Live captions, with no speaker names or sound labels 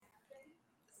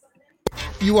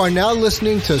You are now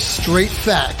listening to Straight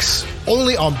Facts,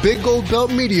 only on Big Gold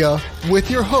Belt Media with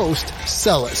your host,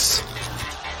 Celis.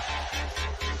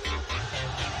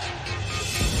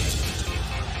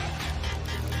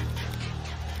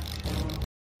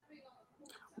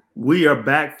 We are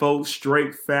back, folks.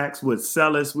 Straight Facts with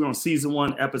Celis. We're on season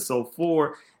 1, episode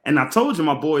 4. And I told you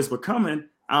my boys were coming.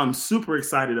 I'm super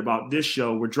excited about this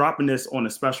show. We're dropping this on a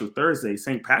special Thursday,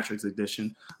 St. Patrick's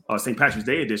edition, St. Patrick's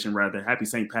Day edition, rather. Happy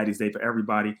St. Patty's Day for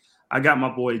everybody. I got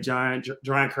my boy Giant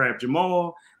Crab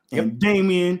Jamal and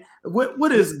Damien.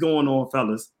 What is going on,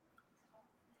 fellas?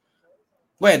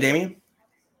 Go ahead, Damien.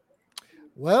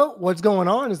 Well, what's going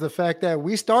on is the fact that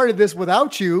we started this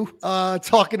without you,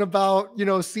 talking about,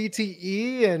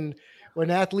 CTE and when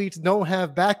athletes don't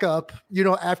have backup,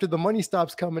 after the money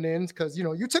stops coming in, because,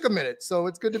 you took a minute. So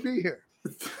it's good to be here.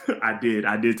 I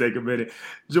did take a minute.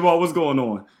 Jamal, what's going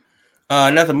on?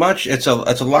 Nothing much. It's a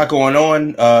lot going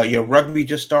on. Rugby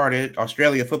just started.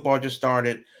 Australia football just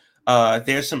started.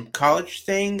 There's some college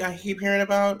thing I keep hearing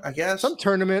about, I guess. Some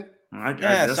tournament.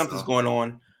 Something's going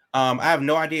on. I have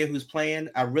no idea who's playing.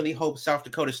 I really hope South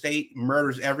Dakota State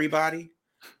murders everybody.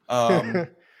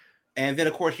 And then,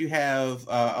 of course, you have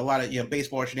a lot of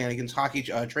baseball shenanigans. Hockey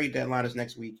trade deadline is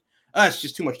next week. It's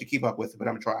just too much to keep up with, but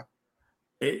I'm trying.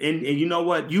 And you know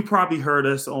what? You probably heard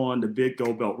us on the Big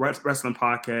Gold Belt Wrestling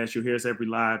Podcast. You'll hear us every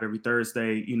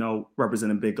Thursday,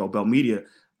 representing Big Gold Belt Media.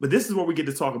 But this is where we get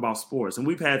to talk about sports. And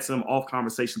we've had some off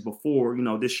conversations before,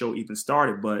 this show even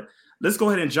started. But let's go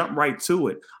ahead and jump right to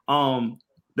it.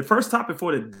 The first topic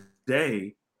for the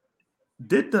day,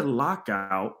 did the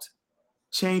lockout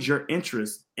change your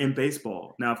interest in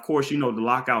baseball? Now, of course, the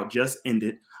lockout just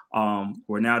ended.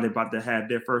 Where now they're about to have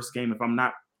their first game. If I'm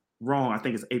not wrong, I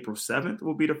think it's April 7th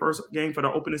will be the first game for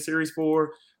the opening series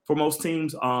for most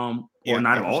teams, or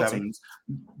not April all 7th. teams.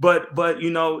 But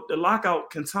the lockout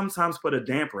can sometimes put a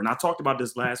damper. And I talked about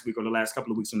this last week or the last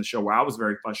couple of weeks on the show where I was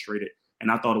very frustrated and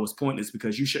I thought it was pointless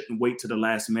because you shouldn't wait to the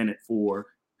last minute for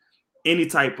any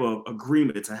type of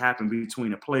agreement to happen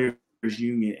between a players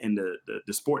union and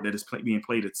the sport that is being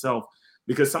played itself.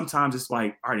 Because sometimes it's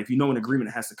like, all right, if an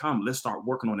agreement has to come, let's start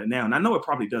working on it now. And I know it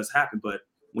probably does happen, but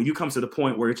when you come to the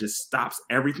point where it just stops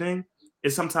everything, it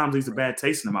sometimes leaves a bad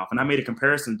taste in the mouth. And I made a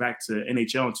comparison back to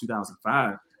NHL in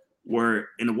 2005, where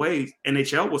in a way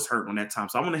NHL was hurt on that time.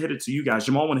 So I want to hit it to you guys.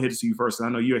 Jamal, I want to hit it to you first. And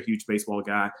I know you're a huge baseball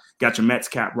guy. Got your Mets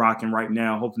cap rocking right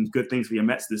now, hoping good things for your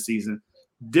Mets this season.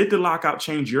 Did the lockout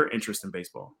change your interest in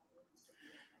baseball?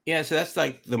 Yeah, so that's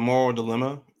like the moral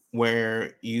dilemma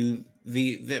where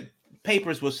the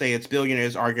papers will say it's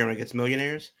billionaires arguing against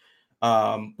millionaires.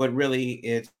 But really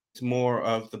it's more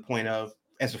of the point of,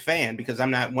 as a fan, because I'm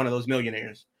not one of those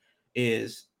millionaires,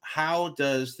 is how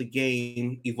does the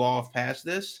game evolve past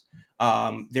this?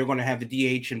 They're going to have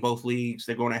the DH in both leagues.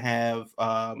 They're going to have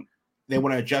they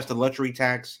want to adjust the luxury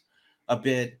tax a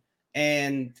bit.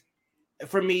 And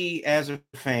for me as a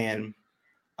fan,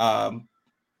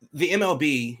 the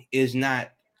MLB is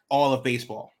not all of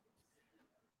baseball.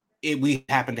 We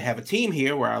happen to have a team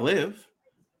here where I live.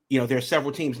 There are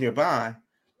several teams nearby,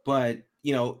 but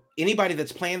anybody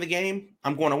that's playing the game,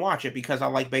 I'm going to watch it because I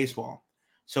like baseball.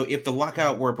 So if the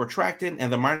lockout were protracted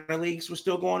and the minor leagues were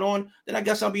still going on, then I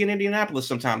guess I'll be in Indianapolis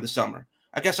sometime this summer.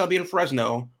 I guess I'll be in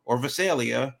Fresno or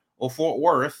Visalia or Fort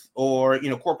Worth or,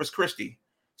 Corpus Christi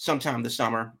sometime this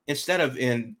summer instead of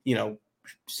in,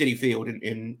 Citi Field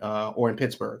or in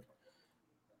Pittsburgh.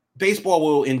 Baseball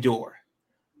will endure.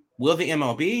 Will the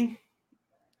MLB?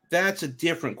 That's a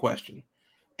different question.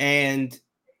 And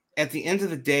at the end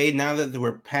of the day, now that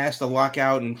we're past the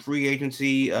lockout and free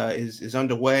agency is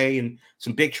underway and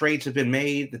some big trades have been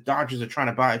made, the Dodgers are trying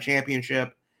to buy a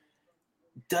championship.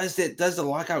 Does the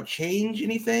lockout change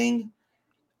anything?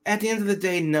 At the end of the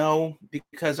day, no,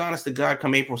 because honest to God,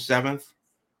 come April 7th,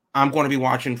 I'm going to be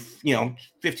watching,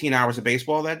 15 hours of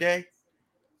baseball that day.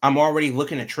 I'm already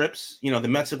looking at trips. The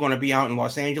Mets are going to be out in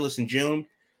Los Angeles in June.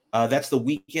 That's the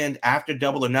weekend after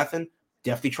Double or Nothing.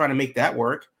 Definitely trying to make that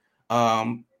work.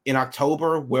 In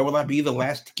October, where will I be the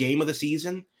last game of the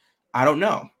season? I don't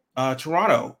know.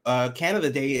 Toronto, Canada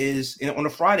Day is on a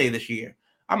Friday this year.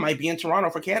 I might be in Toronto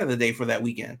for Canada Day for that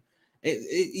weekend.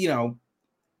 I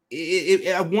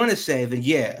want to say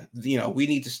that, we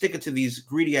need to stick it to these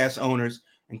greedy ass owners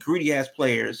and greedy ass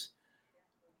players.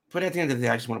 But at the end of the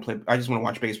day, I just want to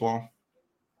watch baseball.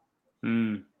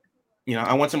 I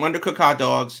want some undercooked hot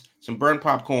dogs, some burnt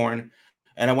popcorn,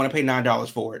 and I want to pay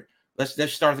 $9 for it.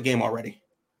 Let's start the game already.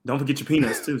 Don't forget your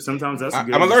peanuts too. Sometimes that's a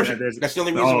good. I'm allergic. That's the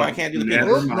only reason why I can't do the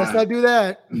peanuts. Let's not do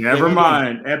that. Never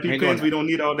mind. EpiPens, we don't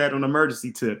need all that on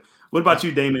emergency tip. What about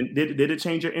you, Damon? Did it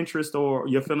change your interest or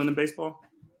your feeling in baseball?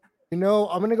 I'm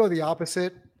going to go the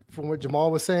opposite from what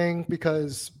Jamal was saying,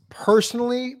 because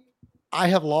personally, I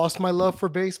have lost my love for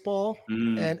baseball.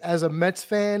 And as a Mets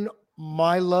fan,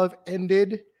 my love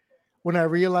ended when I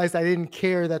realized I didn't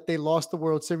care that they lost the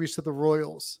World Series to the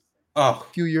Royals a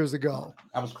few years ago.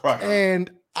 I was crushed.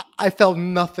 And I felt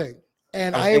nothing.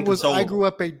 And I grew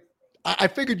up I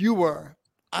figured you were.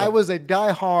 I was a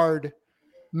diehard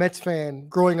Mets fan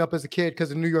growing up as a kid,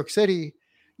 because in New York City,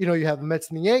 you have the Mets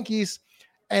and the Yankees.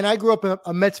 And I grew up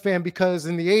a Mets fan because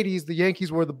in the 80s, the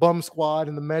Yankees were the bum squad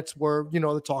and the Mets were,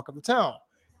 the talk of the town.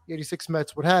 86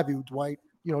 Mets, what have you, Dwight,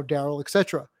 Darryl,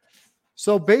 etc.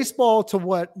 So baseball, to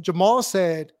what Jamal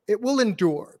said, it will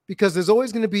endure, because there's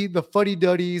always going to be the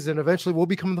fuddy-duddies, and eventually we'll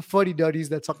become the fuddy-duddies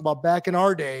that talk about back in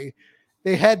our day.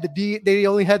 They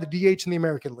only had the DH in the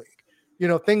American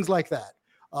League, things like that.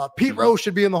 Pete Rose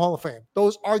should be in the Hall of Fame.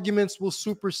 Those arguments will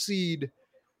supersede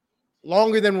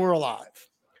longer than we're alive.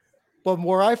 But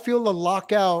where I feel the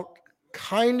lockout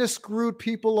kind of screwed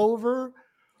people over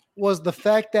was the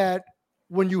fact that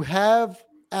when you have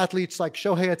athletes like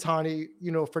Shohei Ohtani,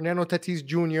 Fernando Tatis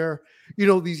Jr.,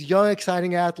 these young,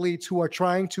 exciting athletes who are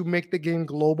trying to make the game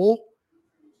global,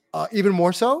 even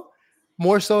more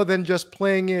so than just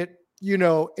playing it,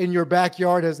 in your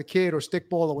backyard as a kid or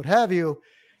stickball or what have you.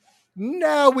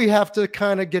 Now we have to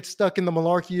kind of get stuck in the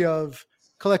malarkey of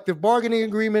collective bargaining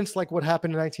agreements, like what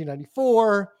happened in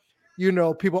 1994.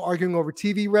 People arguing over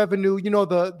TV revenue,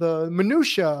 the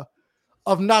minutia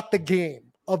of not the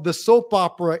game, of the soap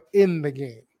opera in the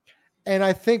game. And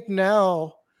I think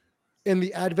now, in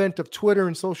the advent of Twitter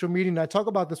and social media, and I talk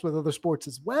about this with other sports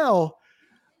as well,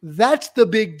 that's the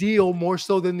big deal more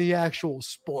so than the actual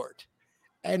sport.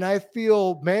 And I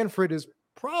feel Manfred is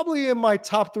probably in my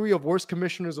top 3 of worst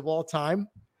commissioners of all time.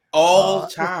 All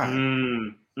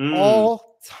time.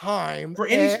 All time. For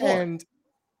any sport. And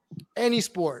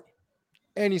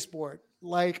any sport.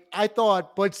 Like, I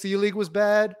thought Bud Selig was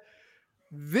bad.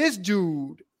 This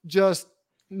dude just,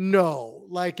 no.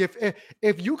 Like,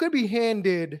 if you could be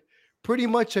handed pretty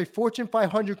much a Fortune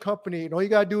 500 company, and all you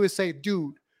got to do is say,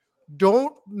 dude,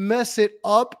 don't mess it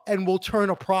up and we'll turn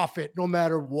a profit no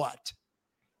matter what.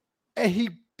 And he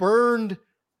burned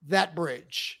that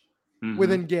bridge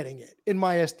within getting it, in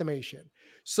my estimation.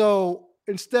 So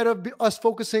instead of us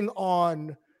focusing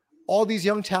on all these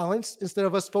young talents, instead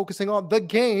of us focusing on the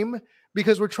game,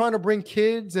 because we're trying to bring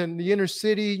kids and the inner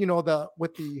city,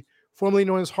 with the formerly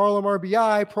known as Harlem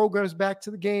RBI programs back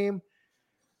to the game.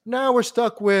 Now we're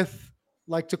stuck with,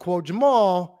 like to quote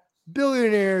Jamal,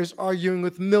 billionaires arguing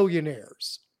with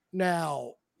millionaires.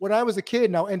 Now, when I was a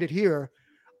kid, now ended here,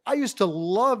 I used to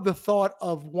love the thought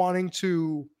of wanting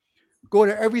to go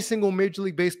to every single Major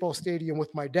League Baseball stadium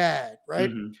with my dad,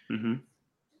 right?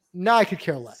 Now I could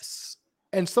care less.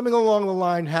 And something along the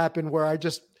line happened where I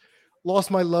just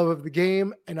lost my love of the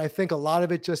game. And I think a lot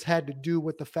of it just had to do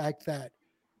with the fact that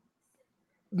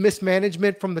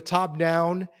mismanagement from the top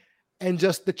down and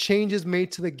just the changes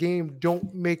made to the game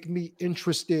don't make me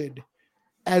interested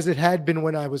as it had been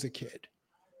when I was a kid.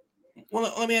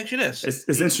 Well, let me ask you this. It's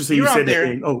interesting you said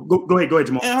that. Go ahead,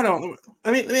 Jamal. Hold on.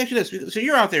 Let me ask you this. So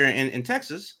you're out there in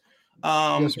Texas.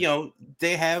 Yes,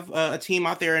 they have a team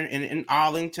out there in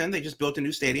Arlington. They just built a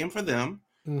new stadium for them,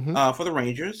 for the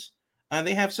Rangers.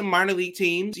 They have some minor league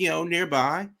teams,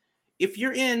 nearby. If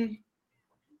you're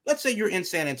let's say you're in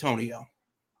San Antonio.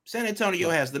 San Antonio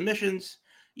has the Missions.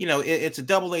 It's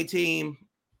a AA team.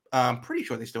 I'm pretty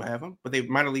sure they still have them, but they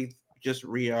minor league just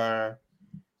realigned.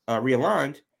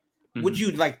 Would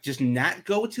you just not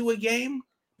go to a game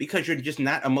because you're just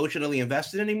not emotionally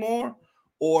invested anymore?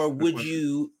 Or would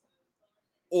you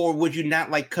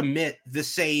not commit the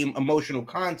same emotional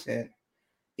content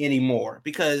anymore?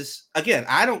 Because again,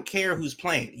 I don't care who's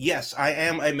playing. Yes, I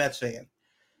am a Mets fan.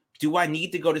 Do I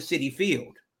need to go to Citi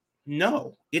Field?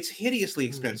 No, it's hideously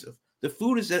expensive. The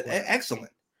food is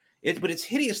excellent, but it's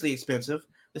hideously expensive.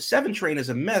 The 7 train is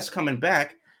a mess coming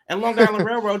back, and Long Island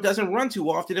Railroad doesn't run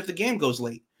too often if the game goes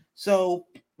late. So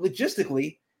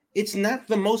logistically, it's not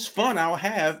the most fun I'll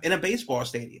have in a baseball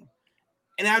stadium.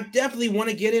 And I definitely want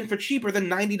to get in for cheaper than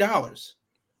 $90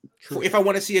 if I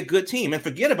want to see a good team. And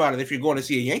forget about it if you're going to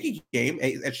see a Yankee game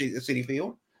at Citi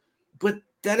Field. But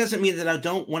that doesn't mean that I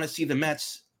don't want to see the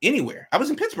Mets anywhere. I was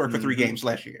in Pittsburgh for 3 games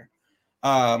last year.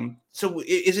 So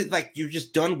is it like you're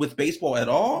just done with baseball at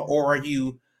all? Or are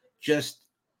you just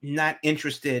not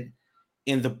interested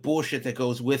in the bullshit that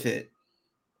goes with it?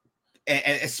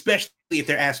 And especially if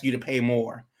they're asking you to pay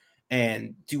more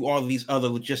and do all of these other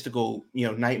logistical,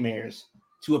 nightmares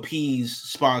to appease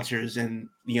sponsors and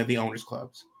the owners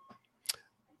clubs.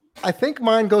 I think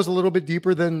mine goes a little bit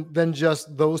deeper than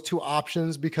just those 2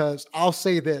 options, because I'll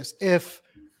say this: if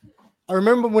I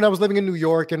remember when I was living in New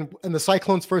York and the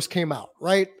Cyclones first came out,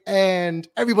 right? And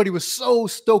everybody was so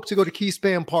stoked to go to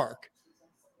Keyspan Park.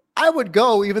 I would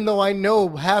go, even though I know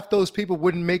half those people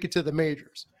wouldn't make it to the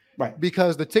majors. Right.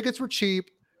 Because the tickets were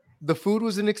cheap, the food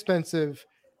was inexpensive,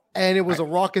 and it was a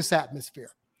raucous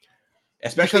atmosphere.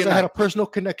 Especially because I had a personal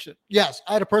connection. Yes,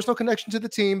 I had a personal connection to the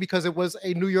team because it was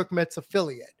a New York Mets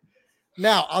affiliate.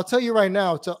 Now, I'll tell you right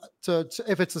now, to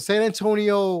if it's a San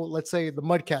Antonio, let's say the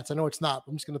Mudcats, I know it's not.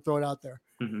 I'm just going to throw it out there.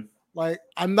 Mm-hmm. Like,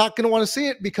 I'm not going to want to see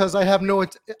it because I have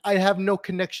no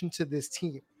connection to this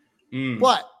team.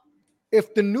 But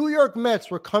if the New York Mets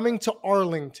were coming to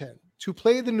Arlington to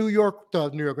play the New York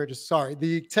Rangers,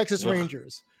 the Texas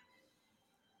Rangers,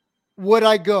 would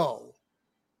I go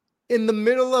in the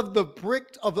middle of the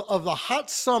of the hot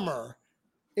summer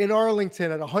in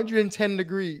Arlington at 110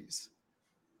 degrees?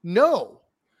 No,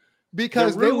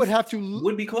 because they would have to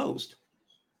would be closed.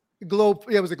 Globe,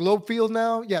 yeah, was it Globe Field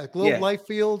now? Yeah, Globe Life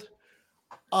Field.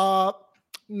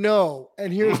 No,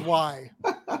 and here's why.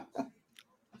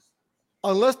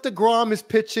 Unless DeGrom is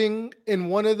pitching in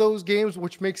one of those games,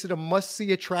 which makes it a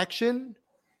must-see attraction,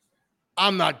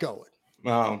 I'm not going.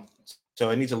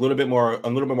 So it needs a little bit more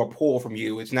pull from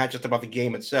you. It's not just about the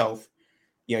game itself.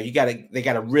 You know, they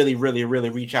gotta really, really,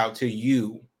 really reach out to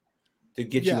you to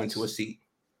get you into a seat.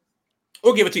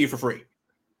 We'll give it to you for free.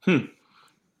 And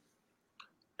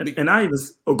I even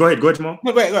go ahead, Jamal.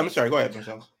 No, go ahead. I'm sorry. Go ahead,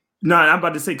 Marcel. No, I'm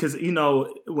about to say because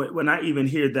when I even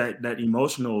hear that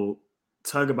emotional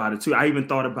tug about it too, I even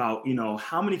thought about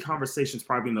how many conversations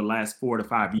probably in the last 4 to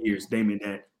 5 years, Damien,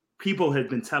 that people have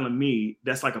been telling me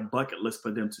that's like a bucket list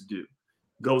for them to do.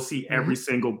 Go see every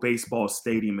single baseball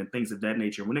stadium and things of that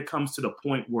nature. When it comes to the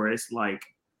point where it's like,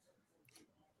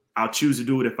 I'll choose to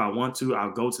do it if I want to.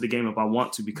 I'll go to the game if I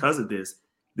want to because of this.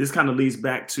 This kind of leads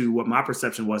back to what my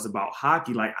perception was about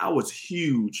hockey. Like, I was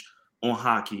huge on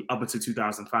hockey up until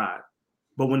 2005.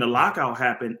 But when the lockout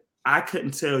happened, I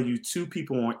couldn't tell you 2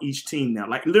 people on each team now.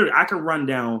 Like, literally, I could run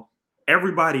down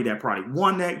everybody that probably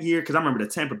won that year, because I remember the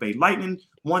Tampa Bay Lightning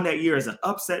won that year as an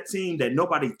upset team that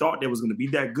nobody thought that was going to be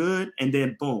that good. And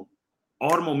then, boom,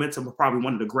 all the momentum of probably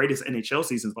one of the greatest NHL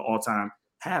seasons of all time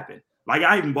happened. Like,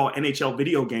 I even bought NHL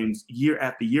video games year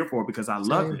after year for it because I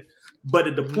love it. But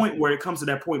at the point where it comes to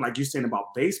that point, like you're saying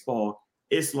about baseball,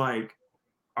 it's like,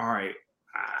 all right,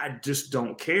 I just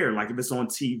don't care. Like, if it's on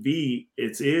TV,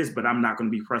 it is, but I'm not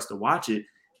going to be pressed to watch it,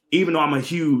 even though I'm a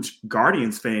huge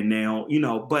Guardians fan now,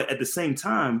 but at the same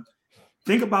time,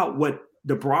 think about what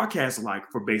the broadcast is like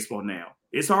for baseball now.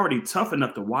 It's already tough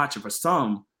enough to watch it for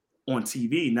some on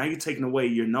TV. Now you're taking away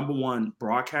your number one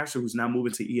broadcaster who's now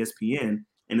moving to ESPN,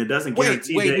 and it doesn't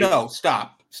guarantee. No,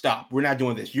 stop. We're not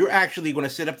doing this. You're actually going to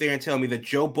sit up there and tell me that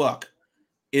Joe Buck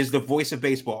is the voice of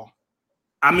baseball.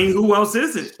 I mean, who else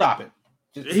is it? Stop it.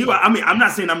 I'm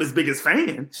not saying I'm his biggest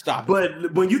fan. Stop.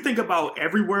 But when you think about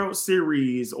every World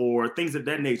Series or things of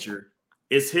that nature,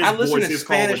 it's his voice. I listen to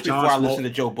Spanish before I listen to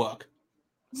Joe Buck.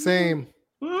 Same.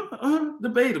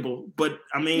 Debatable, but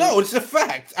I mean, no, it's a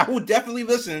fact. I will definitely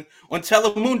listen on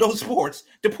Telemundo Sports,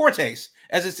 Deportes,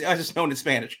 as it's known in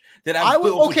Spanish. That I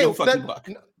will for Joe fucking Buck.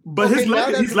 But his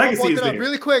legacy is there.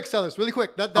 Really quick, Sellers, really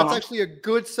quick. That's actually a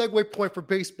good segue point for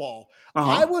baseball.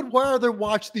 I would rather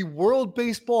watch the World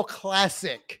Baseball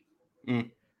Classic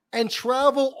and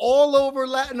travel all over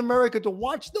Latin America to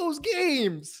watch those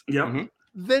games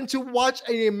than to watch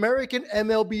an American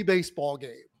MLB baseball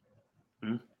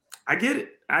game. I get it.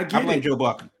 I blame Joe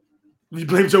Buck. You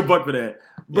blame Joe Buck for that.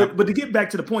 But to get back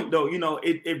to the point, though,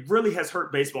 it really has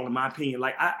hurt baseball, in my opinion.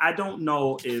 Like, I don't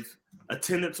know if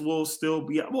attendance will still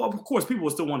be. Well, of course, people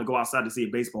will still want to go outside to see a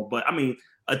baseball. But, I mean,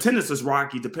 attendance is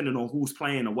rocky depending on who's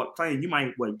playing or what playing. You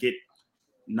might get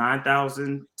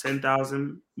 9,000,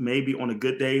 10,000 maybe on a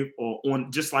good day, or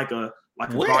on just like a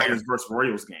Guardians versus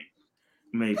Royals game.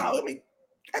 Maybe. No, I mean,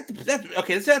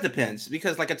 that depends,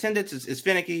 because like attendance is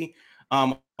finicky.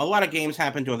 A lot of games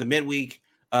happen during the midweek.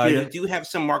 You do have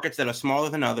some markets that are smaller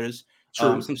than others.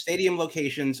 Some stadium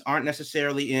locations aren't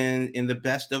necessarily in the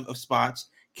best of spots.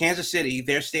 Kansas City,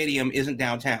 their stadium isn't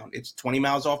downtown. It's 20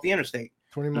 miles off the interstate.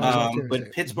 20 miles off the interstate.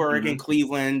 But Pittsburgh and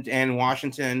Cleveland and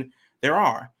Washington, there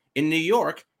are. In New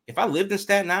York, if I lived in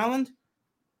Staten Island,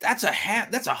 that's a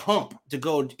hump to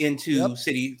go into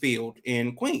Citi Field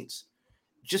in Queens,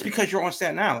 just because you're on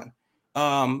Staten Island.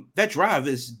 That drive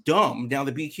is dumb down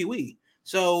the BQE.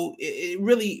 So it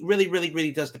really, really, really,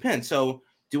 really does depend. So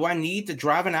do I need to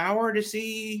drive an hour to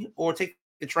see, or take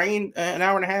the train an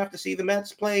hour and a half to see the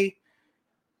Mets play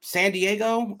San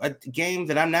Diego, a game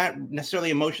that I'm not necessarily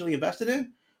emotionally invested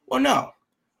in? Well, no.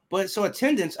 But so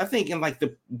attendance, I think in like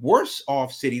the worse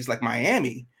off cities like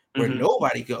Miami, where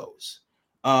nobody goes,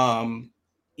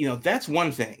 that's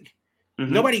one thing.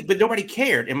 Nobody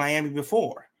cared in Miami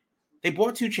before. They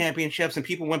bought 2 championships, and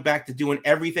people went back to doing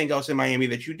everything else in Miami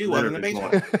that you do other than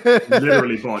baseball.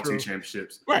 Literally bought 2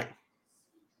 championships. Right.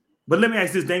 But let me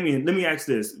ask this, Damian. Let me ask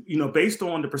this. Based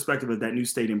on the perspective of that new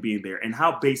stadium being there and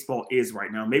how baseball is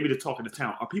right now, maybe the talk of the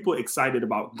town, are people excited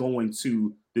about going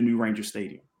to the new Ranger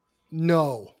Stadium?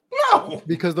 No.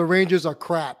 Because the Rangers are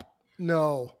crap.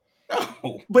 No.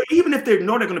 But even if they're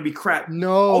going to be crap,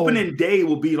 opening day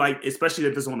will be like, especially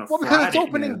if it's on a Friday. Because it's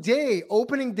opening day.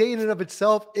 Opening day in and of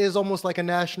itself is almost like a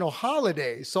national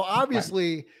holiday. So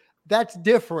obviously that's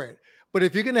different. But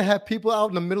if you're going to have people out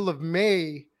in the middle of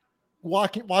May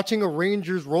watching a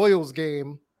Rangers-Royals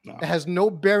game that has no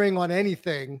bearing on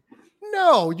anything,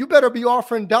 no, you better be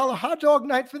offering $1 hot dog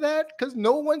night for that because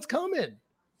no one's coming.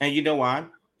 And you know why?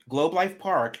 Globe Life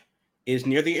Park is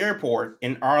near the airport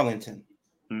in Arlington.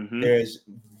 Mm-hmm. There's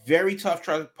very tough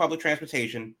public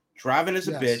transportation. Driving is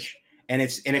a bitch, and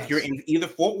if you're in either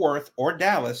Fort Worth or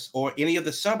Dallas or any of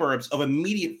the suburbs of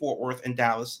immediate Fort Worth and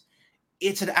Dallas,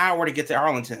 it's an hour to get to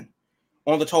Arlington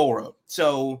on the toll road.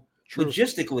 So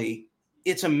logistically,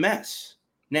 it's a mess.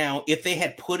 Now, if they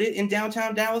had put it in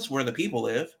downtown Dallas where the people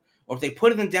live, or if they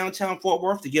put it in downtown Fort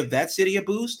Worth to give that city a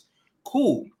boost,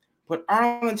 cool. But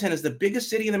Arlington is the biggest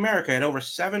city in America at over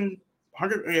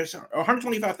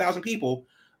 125,000 people.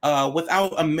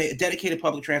 Without a dedicated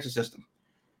public transit system,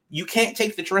 you can't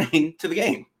take the train to the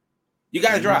game. You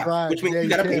got to drive, which means you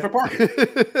got to pay for parking.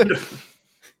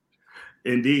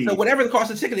 Indeed. So whatever the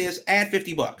cost of the ticket is, add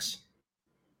 $50,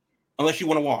 unless you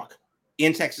want to walk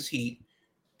in Texas heat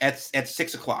at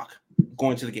 6:00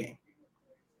 going to the game.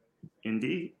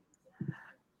 Indeed.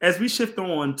 As we shift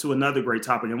on to another great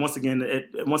topic, and once again,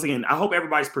 I hope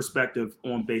everybody's perspective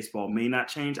on baseball may not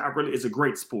change. It's a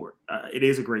great sport. It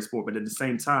is a great sport, but at the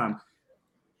same time,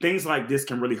 things like this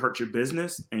can really hurt your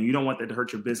business, and you don't want that to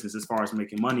hurt your business as far as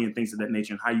making money and things of that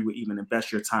nature, and how you would even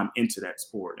invest your time into that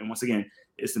sport. And once again,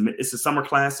 it's a summer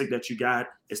classic that you got.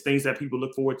 It's things that people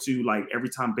look forward to. Like every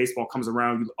time baseball comes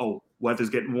around, weather's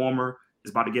getting warmer. It's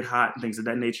about to get hot and things of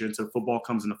that nature until football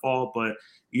comes in the fall. But,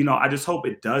 I just hope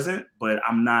it doesn't. But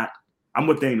I'm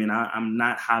with Damian. I'm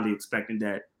not highly expecting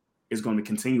that it's going to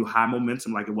continue high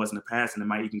momentum like it was in the past. And it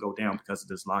might even go down because of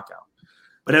this lockout.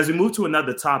 But as we move to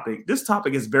another topic, this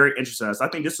topic is very interesting. I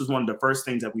think this was one of the first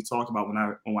things that we talked about when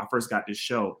I first got this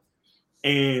show.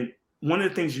 And one of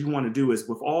the things you want to do is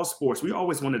with all sports, we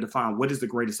always want to define what is the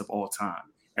greatest of all time.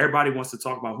 Everybody wants to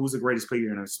talk about who's the greatest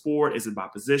player in a sport. Is it by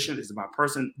position? Is it by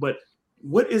person? But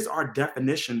what is our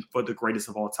definition for the greatest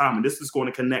of all time? And this is going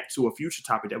to connect to a future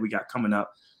topic that we got coming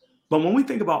up. But when we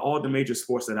think about all the major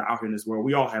sports that are out here in this world,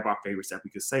 we all have our favorites that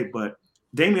we could say. But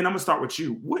Damian, I'm going to start with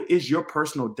you. What is your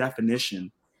personal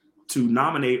definition to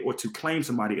nominate or to claim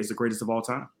somebody as the greatest of all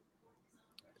time?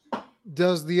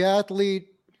 Do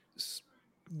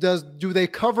they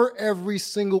cover every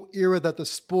single era that the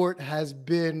sport has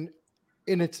been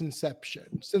in its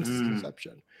inception, since its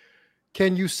inception?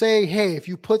 Can you say, hey, if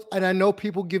you put, and I know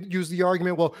people use the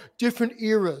argument, well, different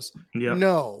eras. Yep.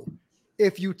 No.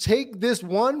 If you take this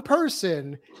one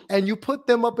person and you put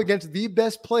them up against the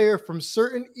best player from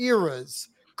certain eras,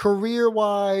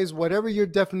 career-wise, whatever your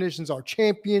definitions are,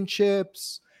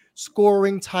 championships,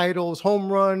 scoring titles, home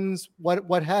runs,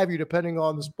 what have you, depending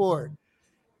on the sport,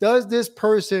 does this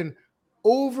person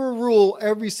overrule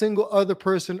every single other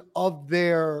person of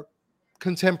their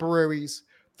contemporaries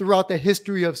throughout the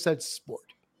history of said sport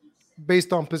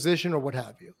based on position or what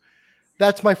have you?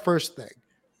 That's my first thing.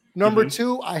 Number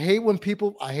two, I hate when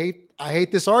people, I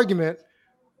hate this argument,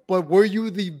 but were you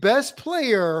the best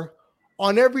player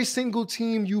on every single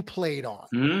team you played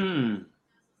on?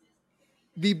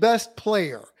 The best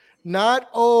player. Not,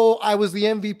 I was the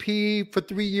MVP for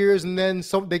 3 years and then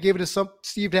they gave it to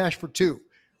Steve Nash for 2.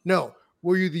 No.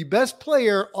 Were you the best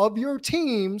player of your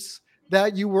teams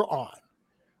that you were on?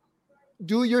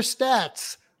 Do your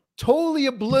stats totally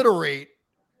obliterate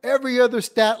every other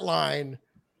stat line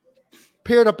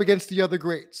paired up against the other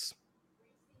greats?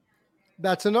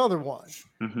 That's another one.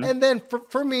 And then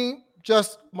for me,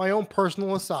 just my own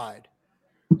personal aside,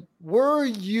 were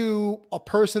you a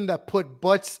person that put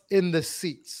butts in the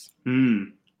seats?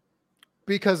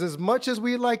 Because as much as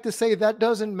we like to say that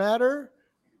doesn't matter,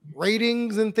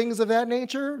 ratings and things of that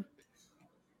nature,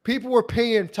 people were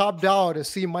paying top dollar to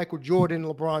see Michael Jordan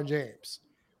and LeBron James.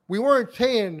 We weren't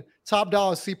paying top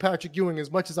dollar to see Patrick Ewing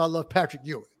as much as I love Patrick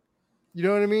Ewing. You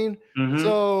know what I mean?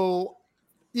 So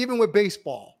even with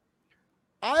baseball,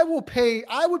 I would pay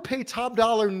top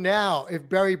dollar now if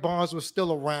Barry Bonds was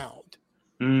still around.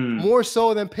 More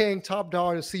so than paying top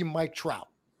dollar to see Mike Trout.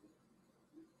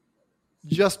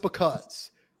 Just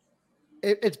because.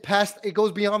 it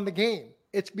goes beyond the game.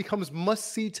 It becomes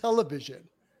must-see television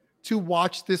to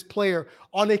watch this player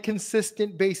on a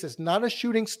consistent basis, not a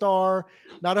shooting star,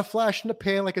 not a flash in the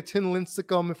pan like a Tim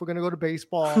Lincecum if we're going to go to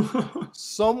baseball.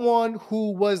 Someone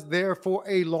who was there for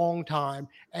a long time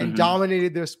and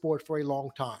dominated their sport for a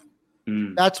long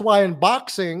time. That's why in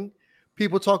boxing,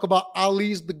 people talk about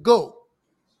Ali's the GOAT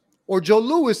or Joe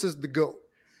Louis is the GOAT,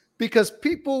 because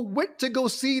people went to go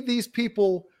see these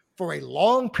people for a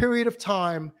long period of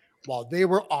time while they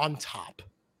were on top.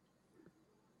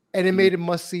 And it made a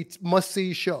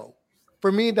must-see show.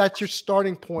 For me, that's your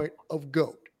starting point of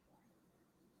GOAT.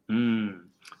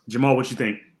 Jamal, what you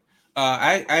think?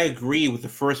 I agree with the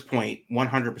first point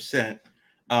 100%,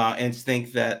 and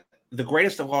think that the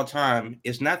greatest of all time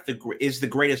is the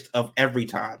greatest of every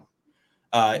time.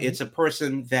 It's a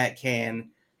person that can,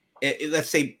 let's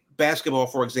say basketball,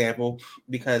 for example,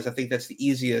 because I think that's the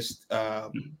easiest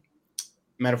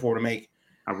metaphor to make.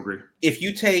 I would agree. If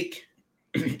you take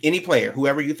any player,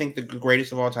 whoever you think the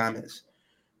greatest of all time is,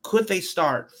 could they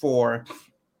start for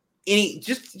any,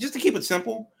 just to keep it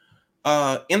simple,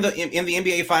 in the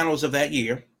NBA finals of that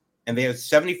year, and there's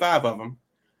 75 of them,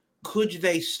 could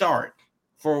they start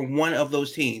for one of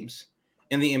those teams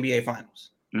in the NBA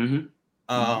finals?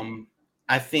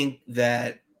 I think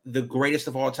that the greatest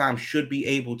of all time should be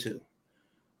able to.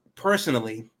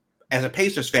 Personally, as a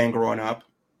Pacers fan growing up,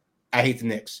 I hate the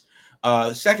Knicks.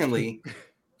 Secondly,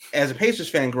 as a Pacers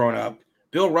fan growing up,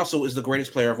 Bill Russell is the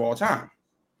greatest player of all time,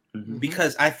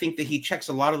 because I think that he checks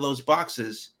a lot of those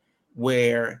boxes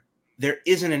where there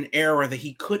isn't an era that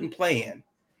he couldn't play in.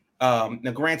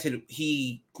 Now, granted,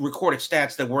 he recorded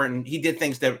stats he did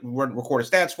things that weren't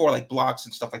recorded stats for, like blocks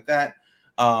and stuff like that.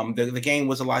 The game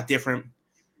was a lot different,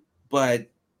 but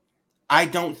I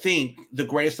don't think the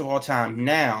greatest of all time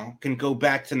now can go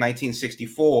back to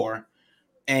 1964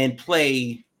 and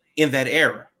play in that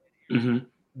era.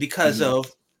 Because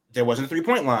of there wasn't a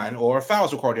three-point line or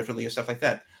fouls recorded differently or stuff like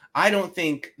that. I don't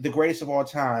think the greatest of all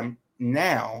time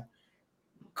now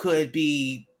could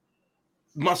be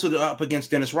muscled up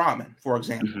against Dennis Rodman, for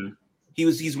example.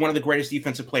 He's one of the greatest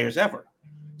defensive players ever.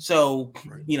 So,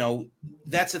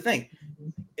 that's the thing.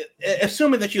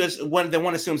 Assuming that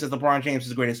one assumes that LeBron James is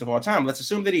the greatest of all time, let's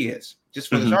assume that he is, just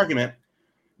for this argument.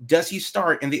 Does he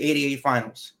start in the 88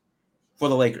 finals for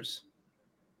the Lakers?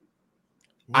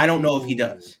 I don't know if he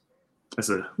does. That's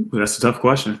a tough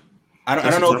question. I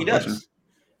don't know if he does.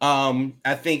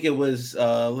 I think it was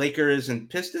Lakers and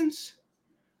Pistons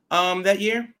that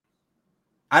year.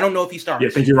 I don't know if he starts. Yeah,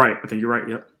 I think you're right.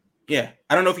 Yep. Yeah,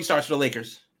 I don't know if he starts for the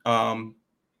Lakers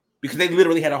because they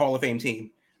literally had a Hall of Fame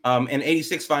team. And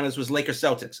 86 finals was Lakers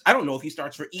Celtics. I don't know if he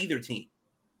starts for either team.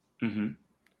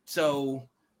 So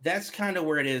that's kind of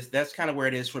where it is. That's kind of where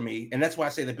it is for me. And that's why I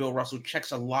say that Bill Russell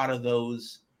checks a lot of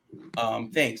those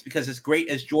things, because as great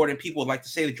as Jordan, people like to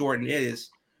say that Jordan is,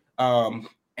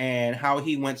 and how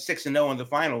he went 6-0 in the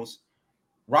finals.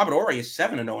 Robert Horry is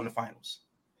 7-0 in the finals.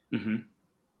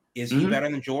 Is he better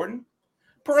than Jordan?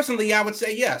 Personally, I would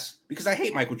say yes, because I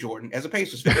hate Michael Jordan as a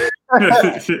Pacers fan.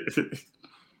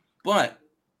 But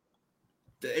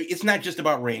it's not just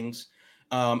about rings.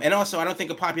 And also, I don't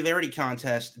think a popularity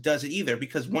contest does it either,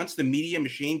 because once the media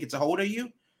machine gets a hold of you,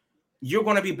 you're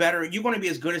going to be better. You're going to be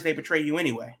as good as they portray you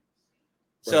anyway.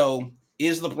 Right. So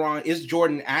is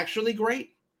Jordan actually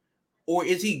great, or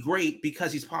is he great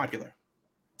because he's popular?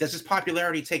 Does his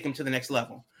popularity take him to the next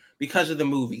level because of the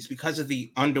movies, because of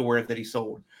the underwear that he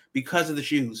sold, because of the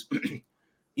shoes?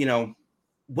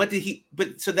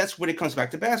 So that's when it comes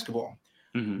back to basketball.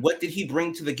 What did he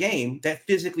bring to the game that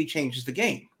physically changes the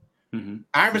game?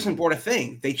 Iverson brought a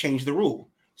thing. They changed the rule.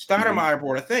 Stoudemire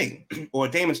brought a thing, or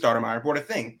Damon Stoudemire brought a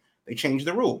thing. They changed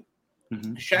the rule.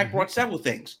 Shaq brought several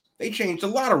things. They changed a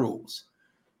lot of rules.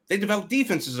 They developed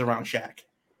defenses around Shaq.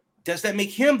 Does that make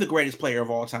him the greatest player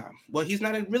of all time? Well, he's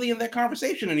not really in that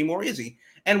conversation anymore, is he?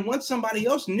 And once somebody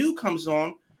else new comes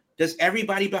on, does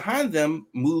everybody behind them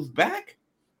move back?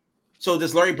 So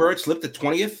does Larry Bird slip the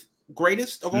 20th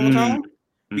greatest of all time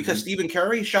because Stephen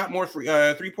Curry shot more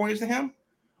three-pointers than him?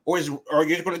 Or are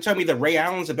you going to tell me that Ray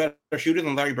Allen's a better shooter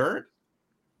than Larry Bird?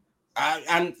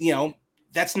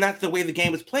 That's not the way the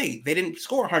game was played. They didn't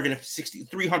score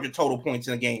 300 total points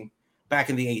in a game back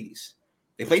in the 80s.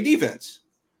 They played defense.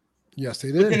 Yes,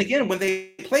 they did. But then again, when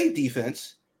they played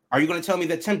defense, are you going to tell me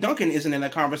that Tim Duncan isn't in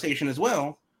that conversation as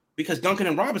well? Because Duncan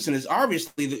and Robinson is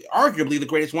arguably the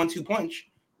greatest 1-2 punch,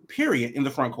 period, in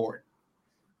the front court.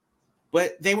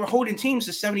 But they were holding teams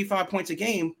to 75 points a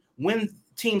game when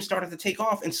teams started to take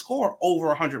off and score over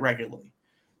 100 regularly.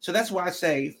 So that's why I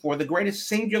say, for the greatest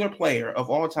singular player of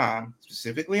all time,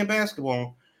 specifically in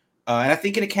basketball, and I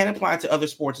think it can apply to other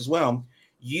sports as well,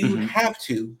 You have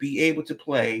to be able to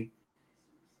play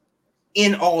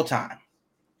in all time.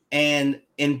 And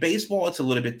in baseball, it's a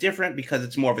little bit different because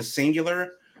it's more of a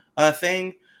singular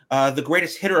thing. The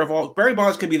greatest hitter of all, Barry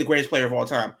Bonds could be the greatest player of all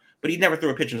time, but he never threw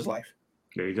a pitch in his life.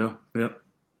 There you go. Yep.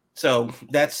 So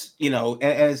that's, and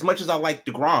as much as I like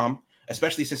DeGrom,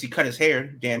 especially since he cut his hair,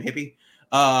 damn hippie,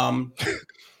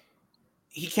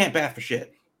 he can't bat for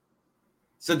shit.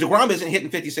 So DeGrom isn't hitting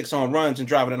 56 home runs and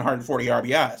driving in 140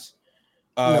 RBIs.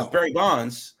 No. Barry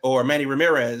Bonds or Manny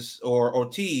Ramirez or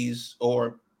Ortiz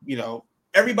or,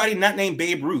 everybody not named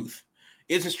Babe Ruth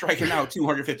isn't striking out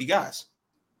 250 guys.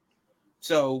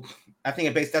 So I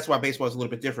think that's why baseball is a little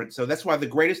bit different. So that's why the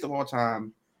greatest of all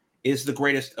time is the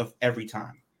greatest of every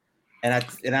time.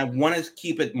 And I want to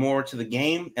keep it more to the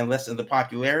game and less of the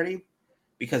popularity,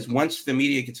 because once the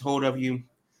media gets hold of you,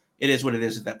 it is what it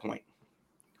is at that point.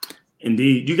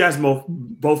 Indeed. You guys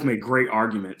both make great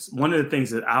arguments. One of the things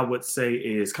that I would say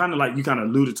is kind of like you kind of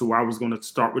alluded to where I was going to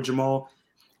start with Jamal.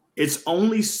 It's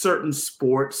only certain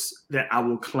sports that I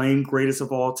will claim greatest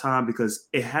of all time, because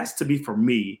it has to be, for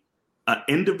me, an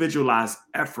individualized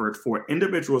effort for an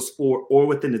individual sport or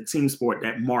within the team sport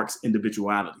that marks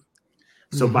individuality.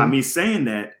 So by me saying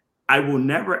that, I will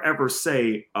never, ever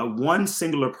say one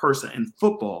singular person in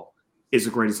football is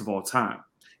the greatest of all time.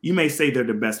 You may say they're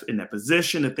the best in that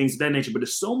position and things of that nature, but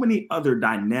there's so many other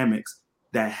dynamics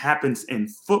that happens in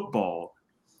football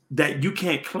that you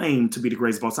can't claim to be the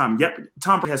greatest of all time. Yep,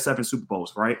 Tom Brady has 7 Super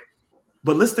Bowls, right?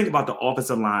 But let's think about the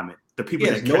offensive linemen, the people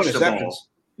that catch the ball.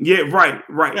 Yeah, right.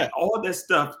 Yeah. All that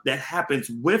stuff that happens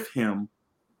with him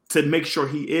to make sure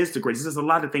he is the greatest. There's a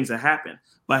lot of things that happen.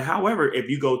 But however, if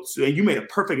you go to, and you made a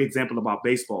perfect example about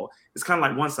baseball, it's kind of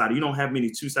like one-sided. You don't have many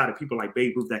two-sided people like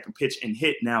Babe Ruth that can pitch and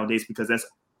hit nowadays, because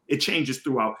it changes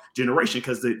throughout generation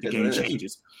because the game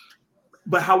changes.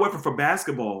 But however, for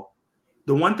basketball,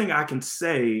 the one thing I can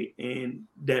say, and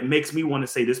that makes me want to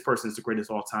say this person is the greatest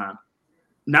of all time,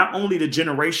 not only the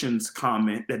generations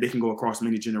comment that they can go across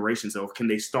many generations of, can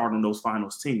they start on those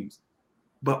finals teams,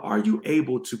 but are you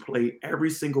able to play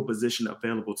every single position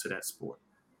available to that sport?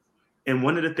 And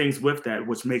one of the things with that,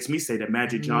 which makes me say that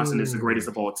Magic Johnson is the greatest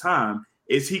of all time,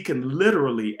 is he can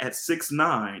literally at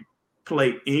 6'9"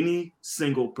 play any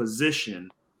single position.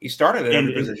 He started at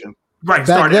every position. Right,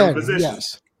 started at every position.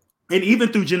 Yes. And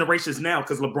even through generations now,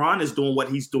 because LeBron is doing what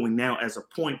he's doing now as a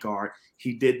point guard.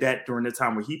 He did that during the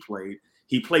time where he played.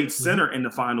 He played center in the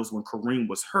finals when Kareem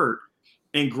was hurt.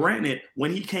 And granted,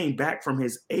 when he came back from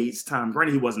his AIDS time,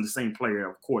 granted, he wasn't the same player,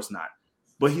 of course not.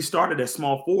 But he started as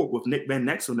small forward with Nick Van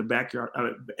Exel in the backyard,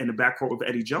 in the backcourt with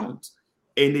Eddie Jones.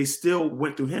 And they still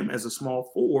went through him as a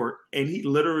small forward. And he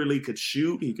literally could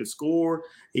shoot, he could score,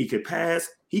 he could pass,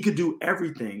 he could do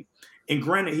everything. And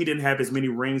granted, he didn't have as many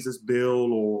rings as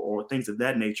Bill or things of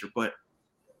that nature. But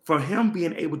for him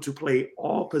being able to play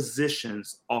all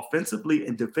positions offensively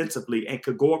and defensively and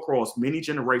could go across many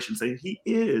generations, and he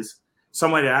is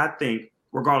somebody that I think,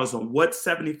 regardless of what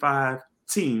 75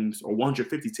 teams or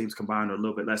 150 teams combined, or a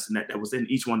little bit less than that was in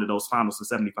each one of those finals for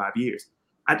 75 years,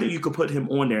 I think you could put him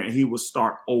on there and he will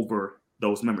start over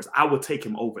those members. I would take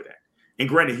him over that. And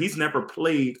granted, he's never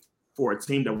played for a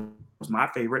team that was my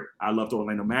favorite. I loved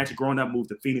Orlando Magic growing up, moved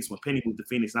to Phoenix when Penny moved to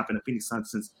Phoenix, not been a Phoenix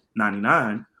Suns since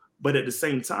 99. But at the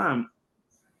same time,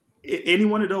 any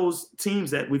one of those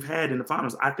teams that we've had in the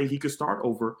finals, I think he could start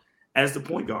over as the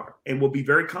point guard and will be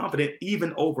very confident,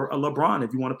 even over a LeBron,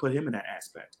 if you want to put him in that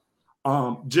aspect.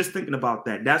 Just thinking about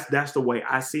that, that's the way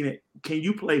I seen it. Can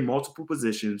you play multiple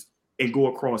positions and go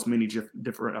across many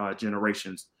different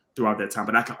generations throughout that time?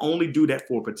 But I can only do that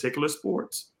for particular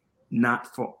sports,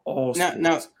 not for all sports.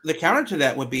 Now, the counter to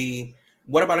that would be,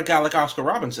 what about a guy like Oscar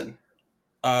Robertson?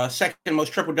 Second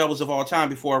most triple doubles of all time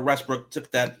before Westbrook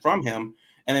took that from him.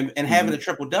 And having a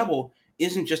triple double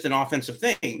isn't just an offensive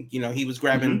thing. He was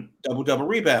grabbing double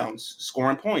rebounds,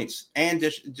 scoring points, and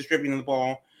distributing the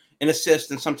ball and assists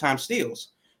and sometimes steals.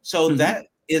 So that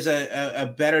is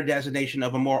a better designation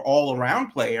of a more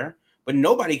all-around player. But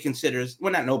nobody considers,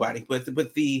 well, not nobody, but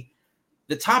the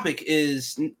topic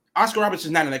is Oscar Robertson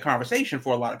is not in that conversation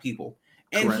for a lot of people.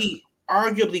 And correct. He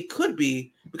arguably could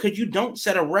be, because you don't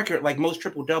set a record like most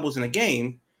triple doubles in a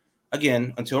game,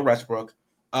 again, until Westbrook,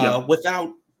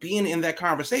 without being in that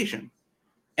conversation.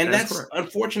 And that's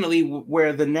unfortunately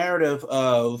where the narrative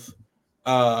of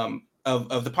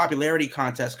the popularity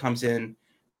contest comes in,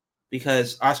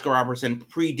 because Oscar Robertson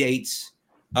predates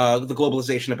the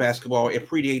globalization of basketball. It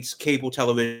predates cable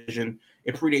television.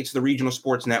 It predates the regional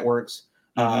sports networks.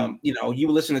 You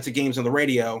listen to games on the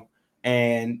radio,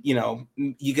 and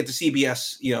you get the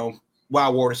CBS,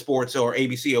 Wild Water Sports or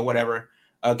ABC or whatever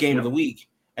game of the week,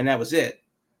 and that was it.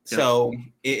 So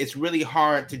it's really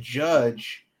hard to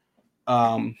judge,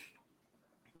 who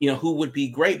would be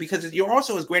great, because you're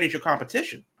also as great as your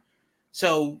competition.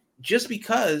 So just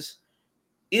because,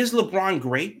 is LeBron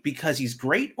great because he's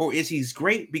great, or is he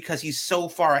great because he's so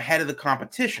far ahead of the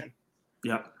competition?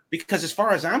 Yeah. Because as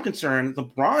far as I'm concerned,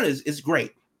 LeBron is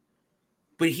great,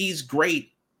 but he's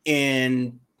great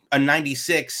in a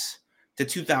 96 to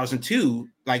 2002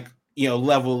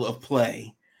 level of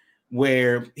play,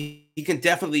 where he can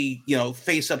definitely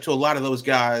face up to a lot of those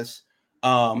guys,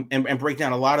 and break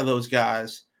down a lot of those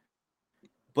guys,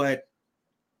 but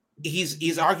he's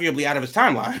arguably out of his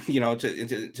timeline,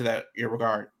 to that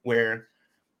regard, where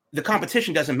the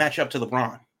competition doesn't match up to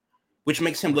LeBron, which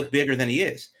makes him look bigger than he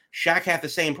is. Shaq had the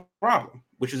same problem,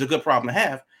 which is a good problem to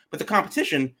have, but the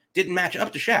competition didn't match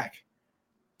up to Shaq.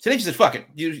 So they just said, fuck it.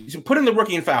 You put in the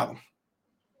rookie and foul him.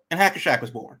 And Hacker Shaq was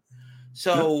born.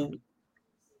 So,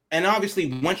 and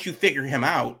obviously once you figure him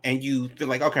out and you feel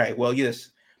like, okay, well, yes,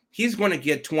 he's going to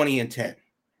get 20 and 10.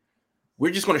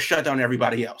 We're just going to shut down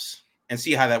everybody else and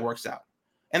see how that works out.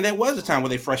 And there was a time where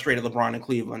they frustrated LeBron in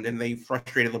Cleveland, and they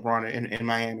frustrated LeBron in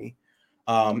Miami.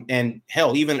 And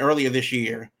hell, even earlier this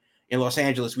year in Los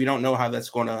Angeles, we don't know how that's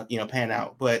going to, pan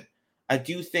out. But I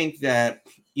do think that,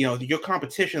 your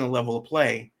competition and level of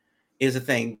play is a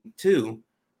thing too,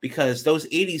 because those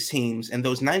 80s teams and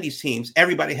those 90s teams,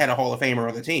 everybody had a Hall of Famer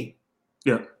on the team.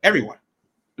 Yeah. Everyone.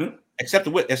 Yeah. Except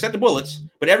the Bullets,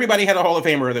 but everybody had a Hall of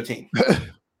Famer on their team.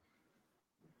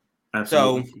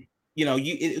 Absolutely.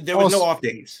 So, there was no off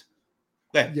days.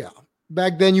 Yeah.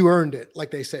 Back then you earned it,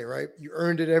 like they say, right? You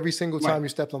earned it every single time you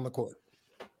stepped on the court.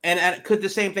 And could the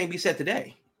same thing be said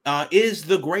today? Is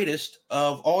the greatest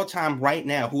of all time right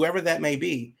now, whoever that may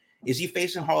be, is he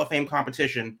facing Hall of Fame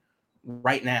competition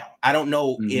right now? I don't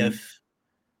know if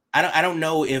I don't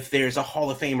know if there's a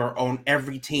Hall of Famer on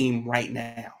every team right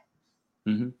now.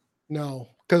 No,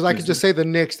 because I could just say the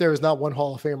Knicks, there is not one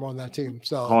Hall of Famer on that team.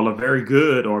 So Hall of very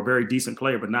good or very decent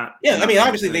player, but not. Yeah, I mean,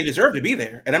 obviously they deserve to be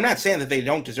there, and I'm not saying that they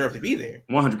don't deserve to be there.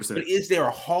 100%. But is there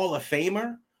a Hall of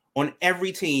Famer on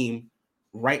every team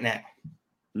right now?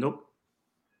 Nope.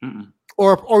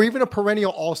 Or even a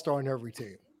perennial all-star on every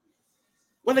team.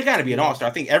 Well, they got to be an all-star.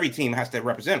 I think every team has to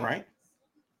represent, right?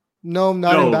 No,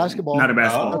 not in basketball. Not in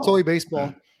basketball. That's only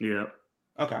baseball. Yeah.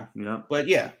 Okay. Yeah. But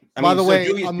yeah. By the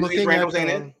way, I'm looking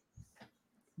at.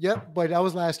 Yep, but that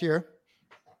was last year.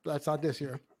 That's not this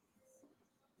year.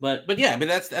 But yeah, but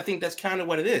I think that's kind of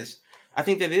what it is. I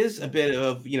think that is a bit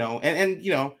of, and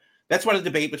that's why the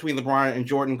debate between LeBron and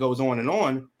Jordan goes on and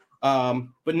on.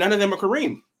 But none of them are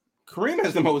Kareem. Kareem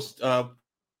has the most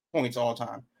points all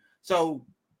time. So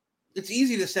it's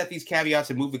easy to set these caveats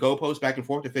and move the goalposts back and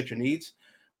forth to fit your needs,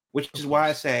 which is why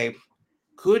I say,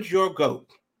 could your GOAT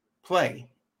play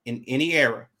in any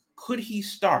era? Could he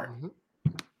start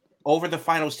over the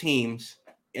finals teams,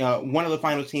 one of the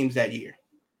finals teams that year?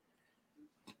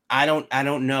 I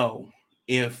don't know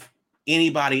if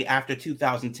anybody after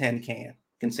 2010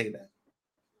 can say that.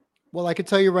 Well, I can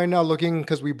tell you right now, looking,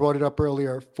 because we brought it up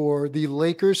earlier, for the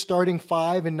Lakers starting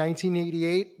five in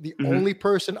 1988, the only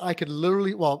person I could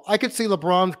I could see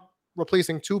LeBron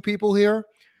replacing two people here.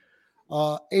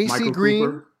 AC Michael Green.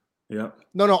 Cooper. Yep.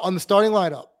 No, on the starting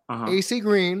lineup. AC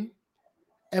Green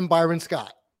and Byron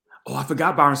Scott. Oh, I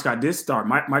forgot Byron Scott did start.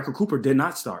 Michael Cooper did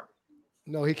not start.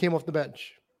 No, he came off the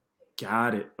bench.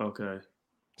 Got it. Okay.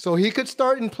 So he could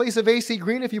start in place of AC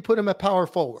Green if you put him at power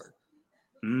forward.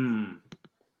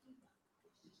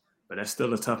 But that's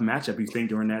still a tough matchup, you think,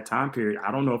 during that time period.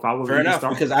 I don't know if I would. Fair enough,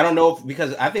 because I don't know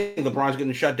because I think LeBron's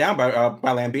getting shut down by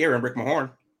Lambeer and Rick Mahorn.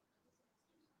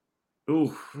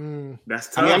 Ooh, that's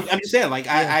tough. I mean, I'm just saying,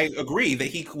 I agree that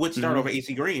he would start over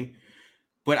AC Green,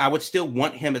 but I would still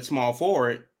want him at small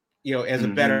forward, as a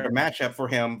better matchup for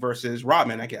him versus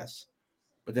Rodman, I guess.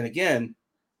 But then again,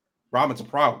 Rodman's a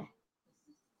problem.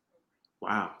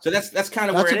 Wow. So that's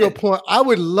kind of that's where a good point. I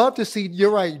would love to see.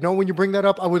 You're right. When you bring that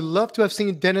up, I would love to have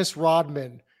seen Dennis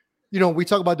Rodman. We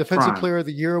talk about Defensive Player of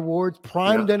the Year awards.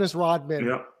 Prime Dennis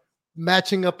Rodman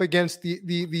matching up against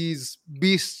these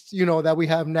beasts, that we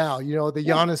have now. The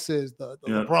Giannis's, the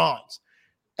LeBrons,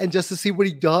 and just to see what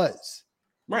he does.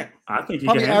 Right. I think he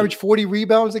probably average 40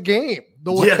 rebounds a game.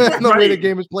 The way the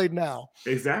game is played now.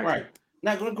 Exactly. Right.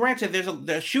 Now, granted,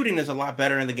 the shooting is a lot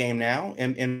better in the game now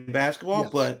in basketball,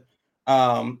 but.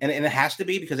 And it has to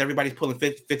be because everybody's pulling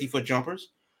 50-foot jumpers.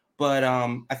 But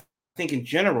I think in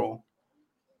general,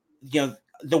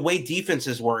 the way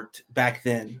defenses worked back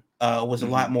then was a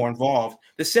lot more involved.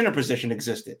 The center position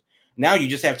existed. Now you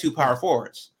just have two power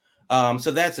forwards.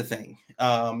 So that's the thing.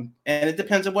 And it